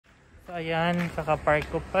So ayan, kakapark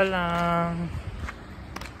ko pa lang.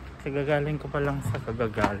 Kagagaling ko pa lang sa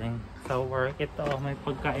kagagaling sa work. Ito, may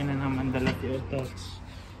pagkain na naman dala si Otoch.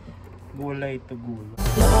 Gulay to gulay.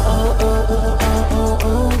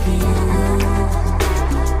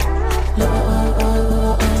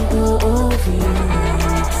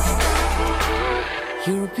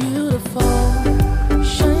 You're beautiful,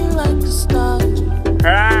 shine like a star.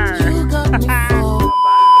 You got me fall.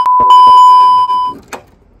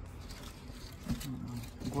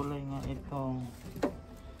 Gulay nga itong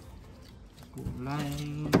gulay.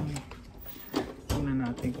 Tingnan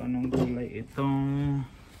natin kung anong gulay itong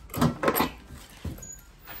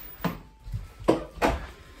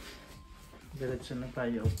diretso na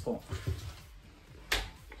tayo po.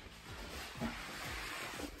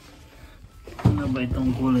 Ano ba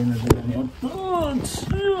itong gulay na dala niyo?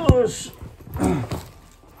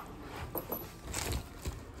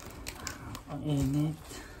 Ang init.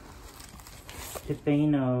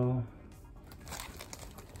 Pepino.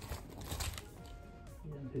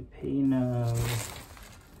 Yan, pepino.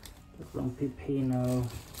 Tatlong pepino.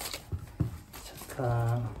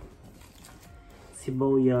 Tsaka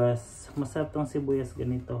sibuyas. Masarap tong sibuyas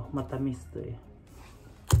ganito. Matamis to eh.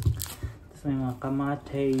 Tapos may mga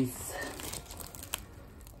kamatis.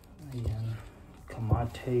 Ayan.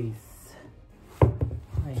 Kamatis.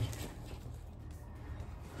 Ay.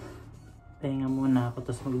 Pahinga muna ako,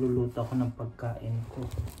 tapos magluluto ako ng pagkain ko.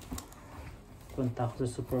 Punta ako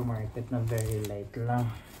sa supermarket na very light lang.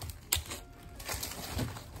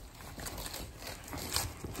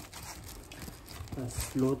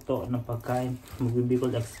 Tapos luto ng pagkain.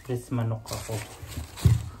 Magbibicol Express manok ako.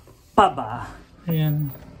 Paba! Ayan.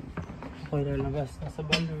 Ako lalabas na sa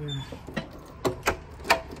balloon.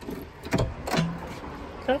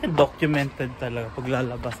 Kasi documented talaga pag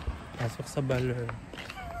lalabas. Pasok sa balloon.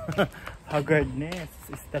 Haggardness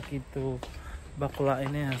is the key to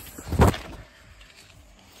baklainess.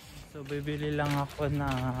 So bibili lang ako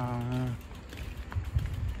ng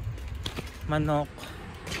manok,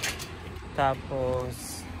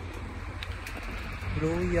 tapos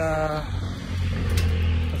luya,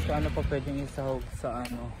 tapos ano pa pwedeng isahog sa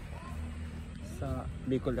sa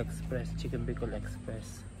Bicol Express, Chicken Bicol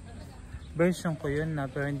Express. Version ko yun na,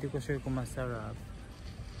 pero hindi ko sure kung masarap.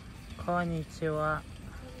 Konnichiwa.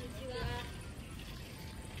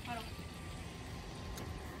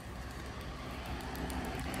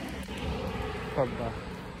 Paba.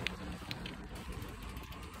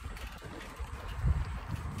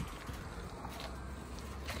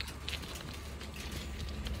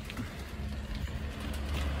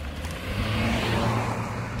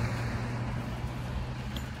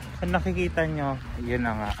 Kung nakikita nyo, yun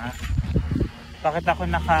na nga. Bakit ako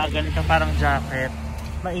naka-ganito parang jacket?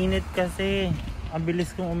 Mainit kasi. Ang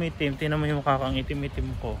bilis kong umitim. Tingnan mo yung mukha ko, ang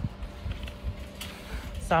itim-itim ko.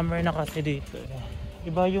 Summer na kasi dito eh.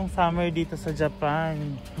 Iba yung summer dito sa Japan.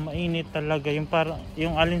 Mainit talaga. Yung parang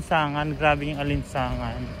yung alinsangan, grabe yung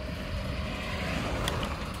alinsangan.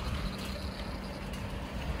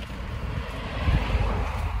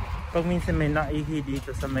 Pag minsan may naihi dito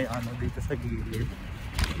sa may dito sa gilid.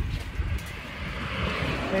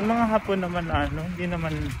 May mga hapon naman hindi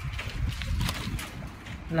naman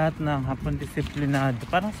lahat ng hapon disiplinado.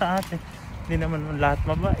 Parang sa atin, hindi naman lahat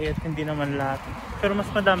mabait, hindi naman lahat. Pero mas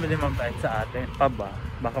madami din mabait sa atin. Paba,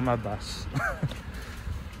 baka mabash.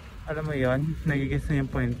 Alam mo yon, nagigis na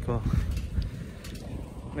yung point ko.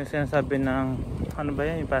 May sinasabi ng, ano ba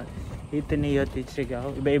yan? Itiniyo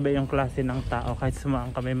Tichigaw. Iba-iba yung klase ng tao. Kahit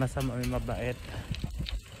sumaan kami masama, may mabait.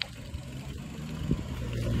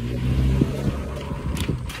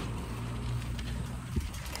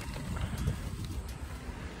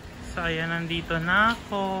 So ayan, nandito na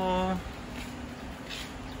ako.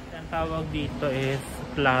 Ang tawag dito is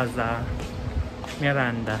Plaza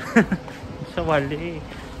Miranda. Sa wali.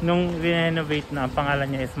 Nung renovate na, ang pangalan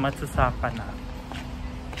niya is Matsusaka na.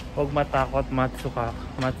 Huwag matakot,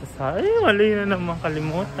 Matsusaka. Ay, wali na naman,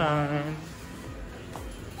 kalimutan.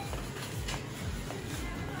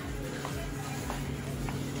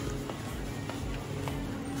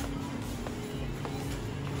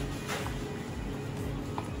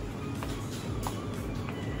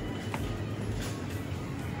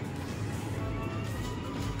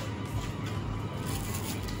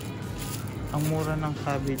 Ang mura ng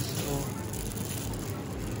cabbage ko.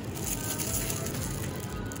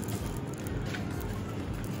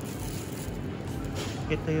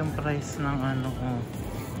 Ito yung price ng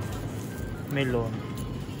melon.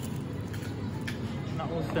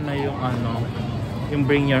 Nauso na yung yung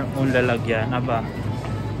bring your own lalagyan. Aba,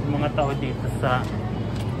 yung mga tao dito sa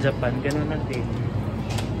Japan, ganun na din.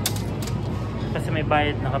 Kasi may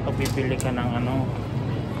bayad na kapag bibili ka ng ano,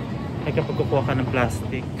 ay kapag kukuha ka ng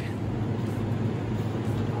plastic.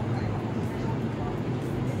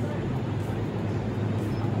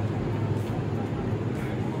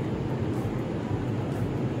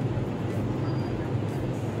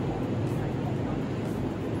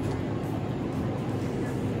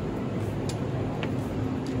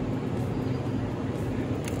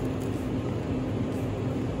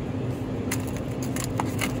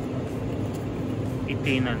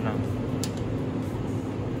 Na lang.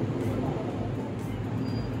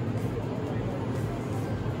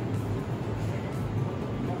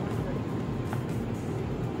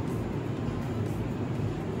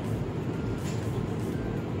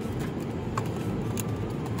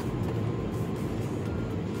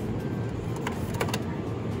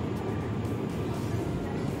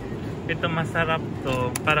 Ito masarap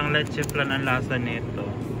to, parang leche flan ang lasa nito.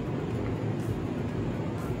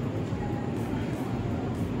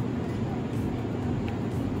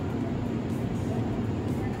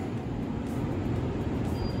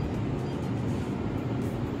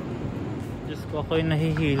 Ako'y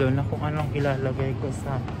nahihilo na kung anong ilalagay ko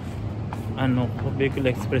sa ano ko, Bicol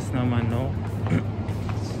Express naman, no?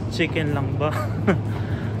 Chicken lang ba?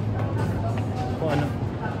 Kung ano,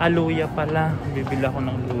 luya pala, bibili ako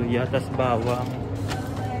ng luya, tas bawang.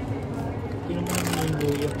 Tingnan mo naman yung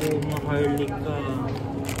luya ko, maharlika.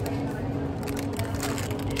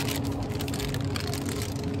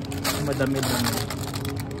 Madami-dami.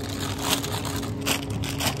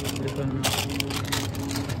 Ito na.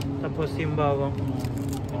 Tapos yung bawang mo.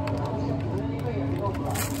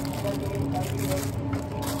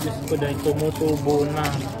 Diyos ko dahil tumutubo na.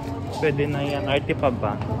 Pwede na yan. Arte pa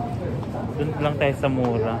ba? Doon lang tayo sa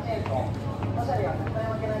mura.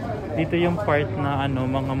 Dito yung part na ano,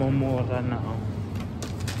 mga mumura na. Oh.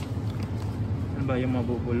 Ano ba yung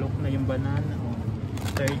mabubulok na yung banana? Oh.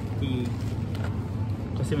 30.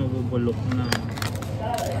 Kasi mabubulok na.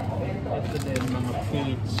 Ito din mga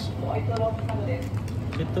peach.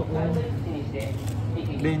 Ito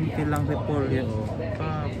 20 lang repolyo.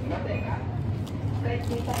 20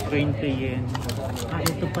 yen.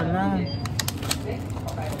 Ito pala.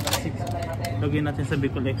 Lagyan natin sa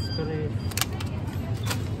Bicol Express.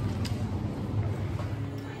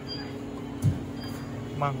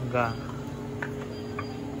 Mangga.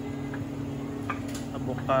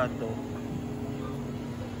 Avocado.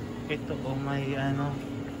 Ito may ano,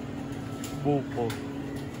 buko.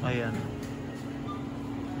 Ayan.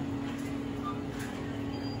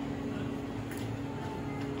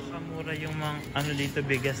 Mura yung mga ano dito,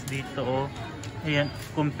 bigas dito ayan,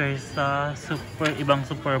 compare sa ibang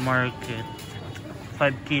supermarket.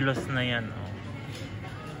 5 kilos na yan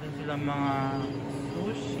Meron silang mga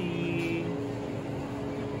sushi,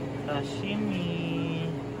 sashimi.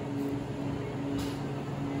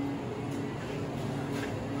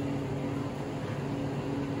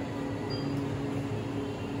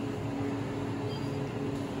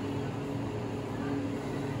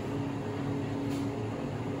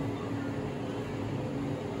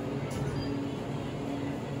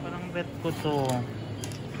 Bet ko to,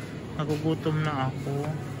 nagugutom na ako.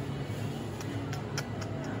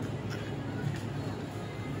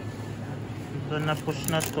 Ito na push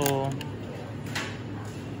na to,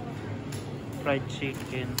 fried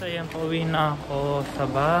chicken. So ayan, pauwi na ako sa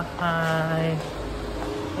bahay.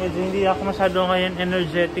 Medyo hindi ako masyado ngayon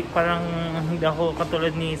energetic, parang hindi ako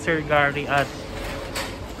katulad ni Sir Gary at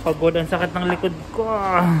pagod. Ang sakit ng likod ko.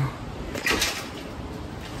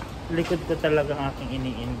 Likod ko talaga ang aking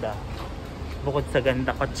iniinda. Bukod sa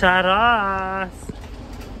ganda ko. Charas!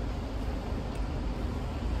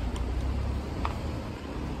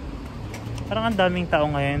 Parang ang daming tao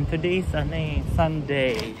ngayon. Today is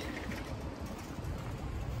Sunday.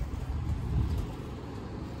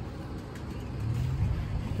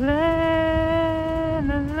 La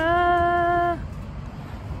la la.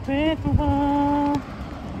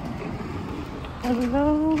 Hello.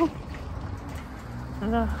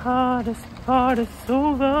 The hardest part is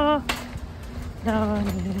over. Now I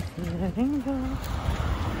need to letting go.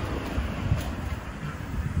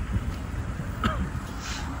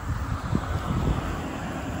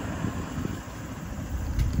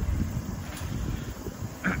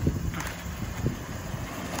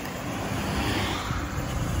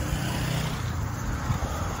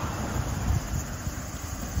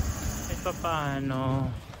 Ito paano?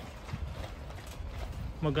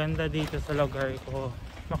 Maganda dito sa lugar ko,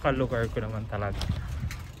 makalugar ko naman talaga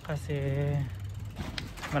kasi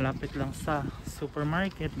malapit lang sa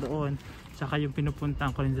supermarket doon, tsaka yung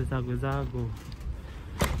pinupuntahan ko rin sa Zago-Zago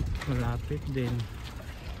malapit din.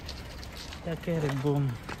 Kaya boom,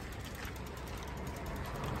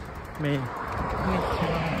 May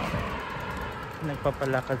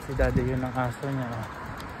nagpapalakad si daddy, yun ang aso niya.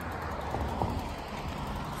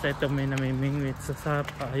 So ito may namimingwit sa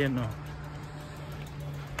sapa. Ayan o.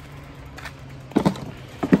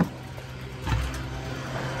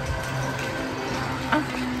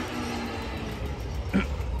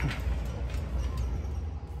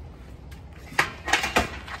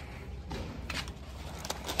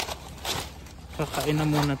 Kakain na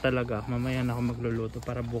muna talaga. Mamaya na ako magluluto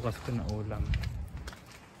para bukas ko na ulam.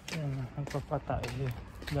 Ayan, nagpapatay eh.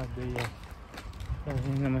 Daddy yo. Kasi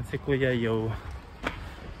naman si Kuya Yo.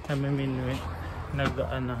 Namiminwi.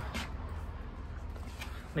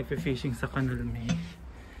 Nagpe-fishing sa Canal May.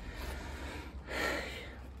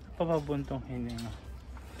 Papabuntong hininga.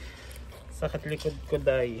 Sakit likod ko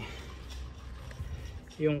dahil.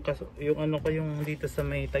 Yung ano ko yung dito sa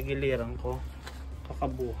may tagiliran ko.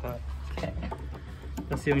 Kakabuhat.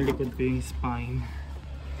 Tapos yung likod ko yung spine.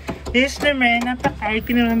 Yes naman,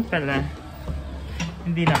 napaka-arty naman pala.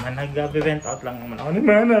 Hindi naman, nag-vent out lang naman ako. Ano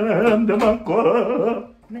naman nararamdaman ko?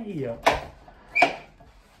 Naiyak.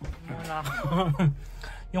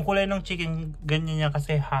 Yung kulay ng chicken, ganyan niya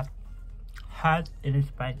kasi hot. Hot and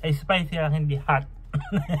spicy. Ay, spicy lang, hindi hot.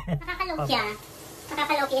 Nakakaloki siya.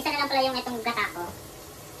 Nakakaloki. Isa na lang pala yung itong gata ko.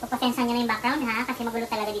 So, pasensya niya na yung background ha, kasi magulo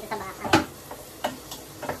talaga dito sa bahay.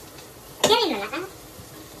 Yan yung lala,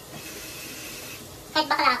 kahit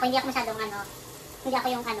bakla ako, hindi ako masyadong hindi ako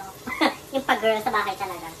yung yung pag-girl sa bahay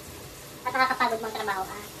talaga. At nakakapagod mong trabaho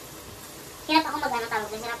ka. Hirap ako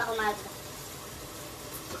hirap ako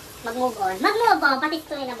mag-move on. Mag-move on, pati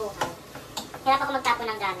tuloy na buhay. Hirap ako magtapon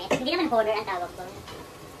ng gamit. Hindi naman hoarder ang tawag ko.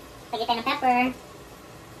 Lagay tayo ng pepper.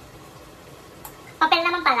 Papel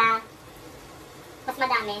naman pala. Mas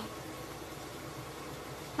madami.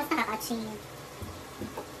 Mas nakaka-achieve.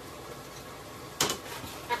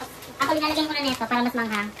 Ako linalagyan ko na nito para mas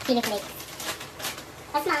manghang. Chili flakes.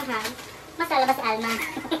 Mas manghang. Mas lalabas si Alma.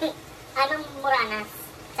 Alma Moranas.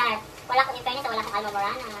 Char. Wala ko in fairness. Wala ko Alma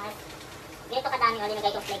Moranas. Ganito kadami o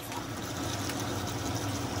linagay kong flakes.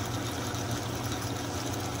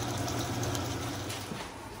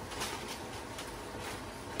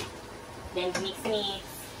 Then mix.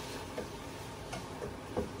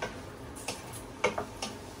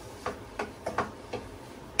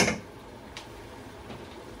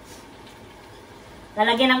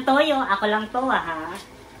 Lalagyan ng toyo. Ako lang to ha.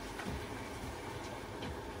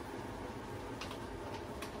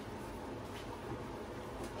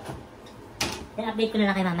 Then update ko na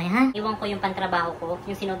lang kay mamaya ha. Iwan ko yung pantrabaho ko.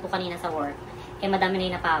 Yung sinuot ko kanina sa work. Kaya madami na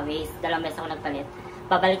yung napawis. 2 beses ako nagpalit.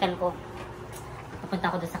 Babalikan ko. Papunta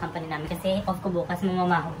ako doon sa company namin. Kasi off ko bukas.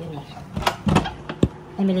 Mamamahog yun eh.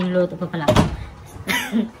 Ay, may linuluto pa pala.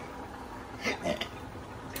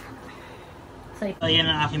 So, ayan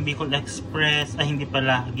ang aking Bicol Express. Ay, hindi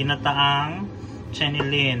pala. Ginataang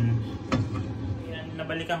chenilin. Ayan,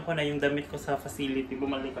 nabalikan ko na yung damit ko sa facility.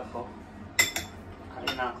 Bumalik ako.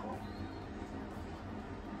 Kain na ako.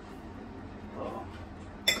 So,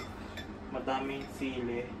 madaming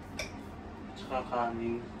sili. Tsaka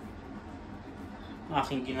kanin. Ang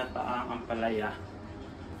aking ginataang ampalaya.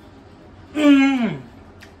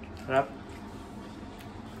 Harap.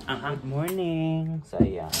 Good morning. So,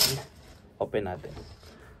 ayan. Open natin.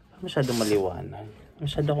 Masyado maliwanag.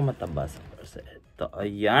 Masyado ako mataba sa ito.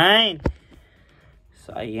 Ayan.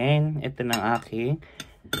 So, ayan. Ito na aking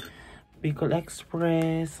Bicol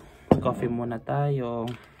Express. Coffee muna tayo.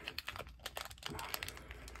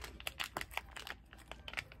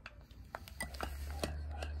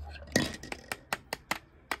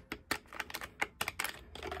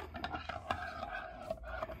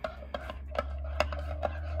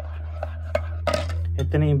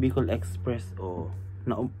 Ito na yung Bicol Express. Oh,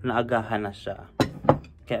 naagahan na siya.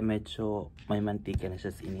 Kaya medyo may mantika na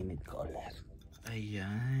siya. Sininit ko ulit.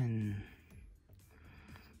 Ayan.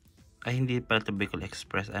 Ay, hindi pala ito Bicol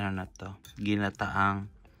Express. Ano na to?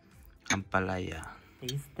 Ginataang ampalaya.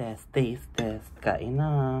 Taste test. Taste test. Kain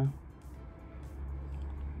na.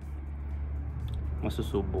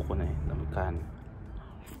 Masusubo ko na eh. Damikan.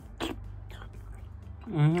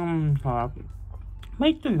 Harap.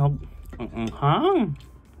 May tunog. Hang.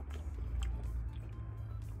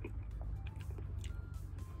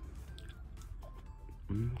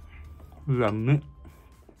 Lami.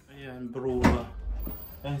 Ayan, bruwa.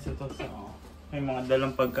 Ayan, ito sa may mga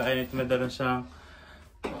dalang pagkain. Ito may dalang siyang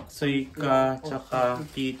suika, tsaka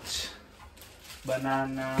peach,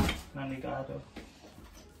 banana, nanigado.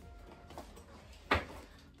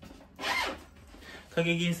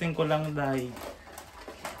 Kagigising ko lang dahil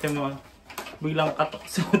ito mo, biglang katok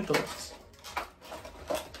sa ito.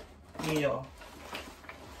 Iyo.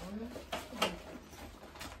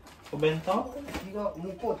 Kubento? Iga,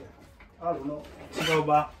 umukot. Alo, no. Sigaw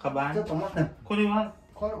ba? Kaban? ちょっと待って。 Kuri wa.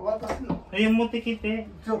 これ渡すの。 Ayun mo tikite.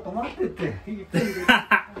 ちょっと待ってって。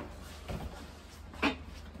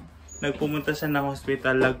 Nagpumunta siya ng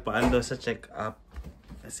hospital, lagpaan daw sa check-up.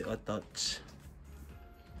 Kasi otoch.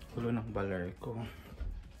 Kulo ng balar ko.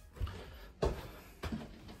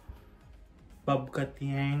 Bobcat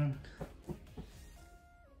yan.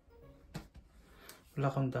 Wala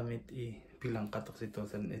akong damit bilang katok si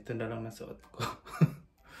Tosan. Ito na lang nasuot ko.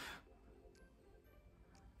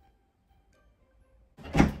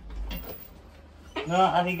 No,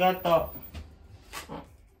 arigato.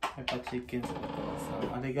 Ito chicken sa ito.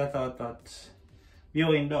 So, arigato, tots.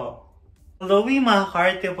 Viewing do. Hello, mga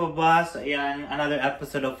karte pa ba? So, ayan, another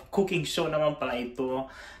episode of cooking show naman pala ito.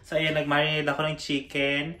 So, ayan, nag-marinate ako ng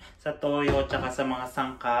chicken sa toyo, tsaka sa mga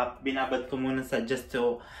sangkap. Binabad ko muna sa just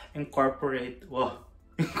to incorporate,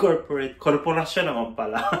 korporasyon naman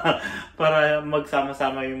pala. Para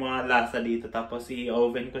magsama-sama yung mga lasa dito. Tapos,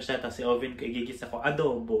 i-oven ko siya. Tapos, i-oven ko, igigisa ko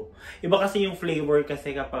adobo. Iba kasi yung flavor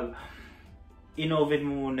kasi kapag in-oven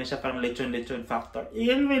mo muna siya, parang lechon factor.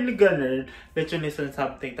 Iyan may ganun. Lechon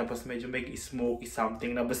something, tapos medyo may smoky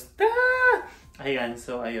something na basta. Ayan,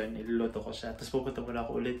 so ayun, iluluto ko siya. Tapos pupunta muna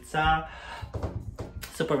ako ulit sa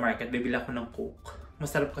supermarket. Bibili ako ng Coke.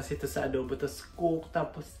 Masarap kasi ito sa adobo. Tapos Coke,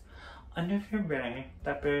 tapos ano yung brain?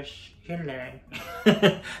 Tapos yun lang.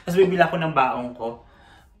 Tapos bibili ako ng baong ko.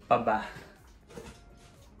 Paba.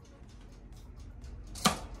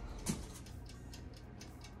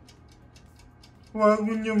 Huwag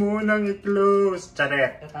mo niyo munang i-close.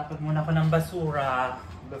 Charet. Tatapos muna ako ng basura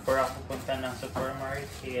before ako punta ng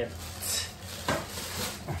supermarket.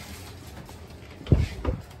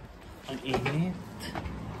 Ang init.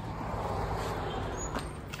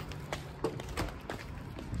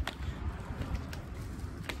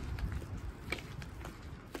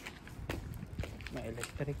 May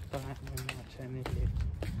electric pa nga ng mga channel.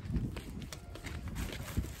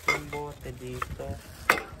 Yung bote dito.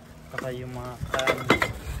 Saka yung mga can,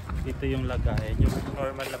 dito yung lagayan, yung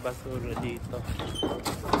normal na basura dito.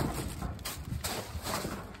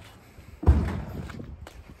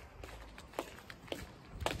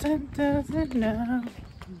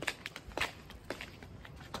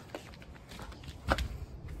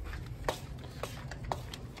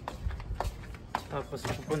 Tapos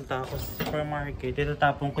pupunta ako sa supermarket,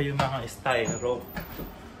 itatapon ko yung mga styro.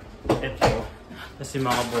 Ito. Tapos yung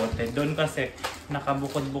mga bote. Doon kasi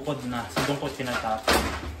nakabukod-bukod na. So doon ko tinatapon.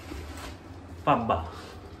 Paba.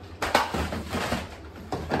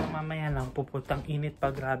 Mamaya lang puputang init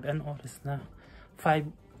pa. Grabe. Anong oras na?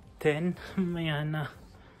 5:10. Mamaya na.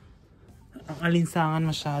 Ang alinsangan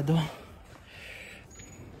masyado.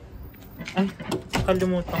 Ay,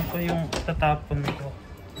 kalimutan ko yung tatapon ko.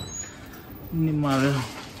 Animal.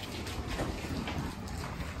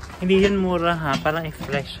 Hindi yan mura ha, parang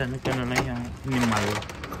expression ko na lang yung animal.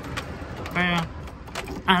 Pero,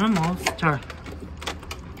 animals, char.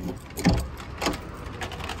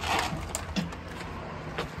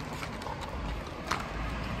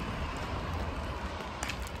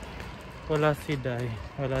 Wala si Dai.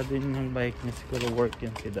 Wala din yung bike niya, siguro work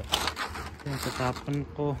yan si Dai. Yung tatapon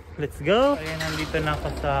ko. Let's go! Ayan, nandito na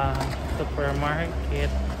ako sa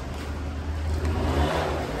supermarket.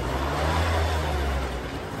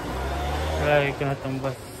 Lagi ko na itong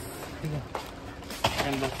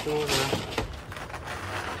ang basura.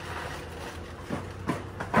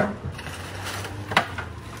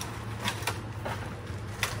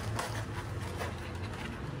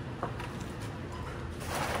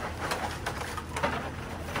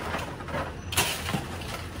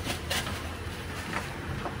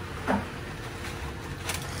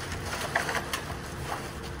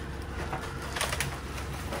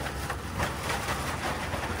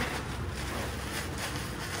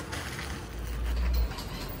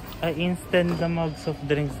 Ay, instant na mag soft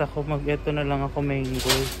drinks ako. Ito na lang ako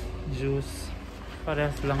mango juice.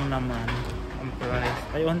 Parehas lang naman ang price.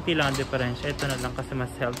 Ay, unti lang ang diferensya. Ito na lang kasi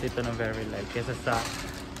mas healthy ito na very light kaysa sa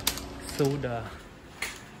soda.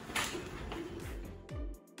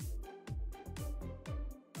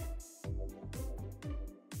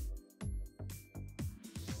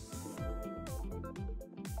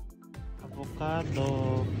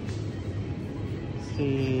 Avocado.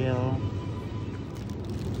 Seal.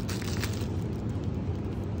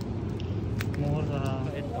 Mura.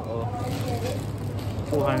 Ito,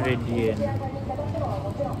 200 yen.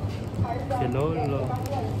 Si Lolo.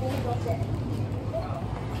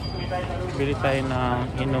 Bili tayo ng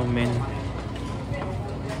inumin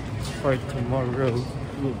for tomorrow.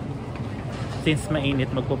 Since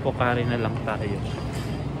mainit, magpupukari na lang tayo.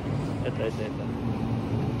 Ito.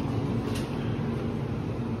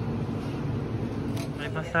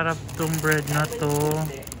 Masarap tong bread na to.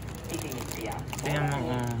 Tingnan mo,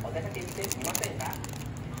 oh.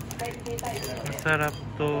 Masarap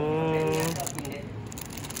to.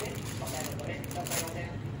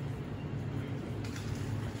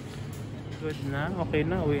 Good na. Okay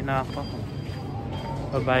na. Uwi na ako.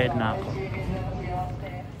 Babayad na ako.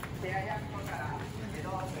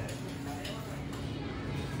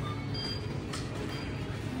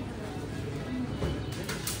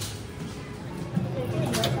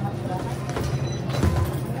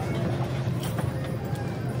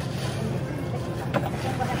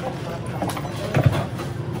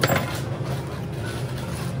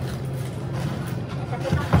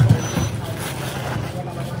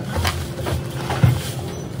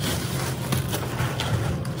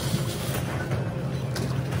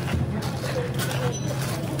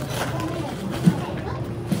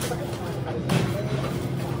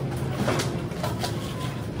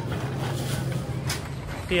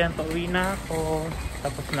 Yan, pauwi na ako.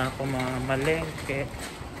 Tapos na ako malengke.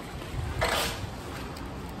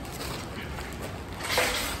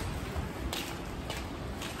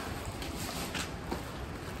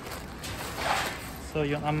 So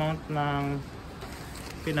yung amount ng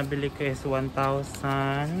pinabili ko is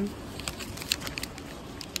 1,179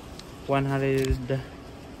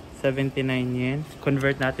 yen.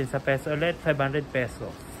 Convert natin sa peso ulit, 500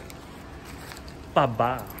 pesos.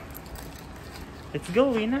 Paba. Let's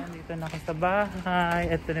go, Wina. Dito na ako sa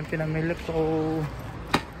bahay. Ito na yung pinamili ko.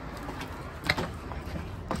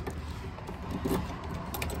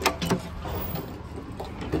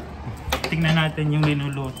 Tingnan natin yung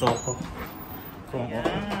linuluto ko.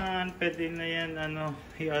 Yan, pwede na yan,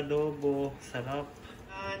 i-adobo. Sarap.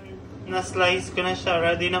 Na-slice ko na siya.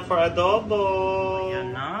 Ready na for adobo.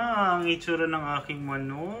 Yan na, ang itsura ng aking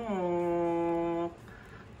manok.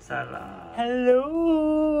 Sarap. Hello!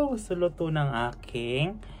 Gusto luto ng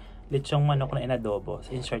aking lechong manok na inadobo.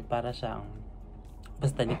 In short, para siyang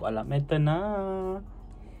basta di ko alam. Ito na.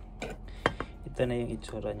 Ito na yung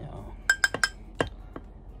itsura niya. Oh.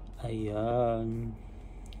 Ayan.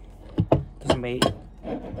 Tapos may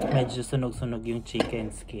medyo sunog-sunog yung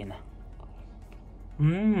chicken skin.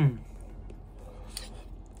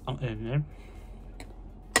 Ang init.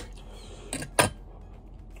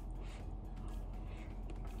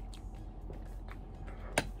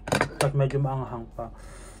 At medyo maanghang pa.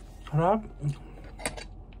 Harap.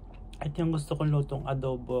 Ito yung gusto kong lutong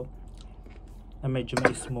adobo na medyo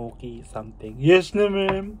may smoky something. Yes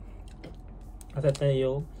naman. At ito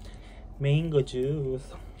yung mango juice.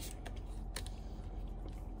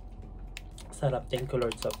 Sarap. Thank you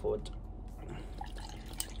Lord sa food.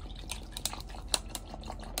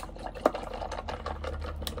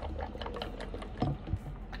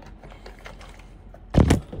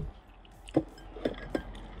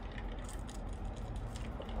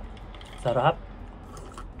 Sarap.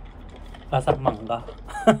 Lasang mangga.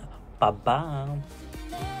 Pabang.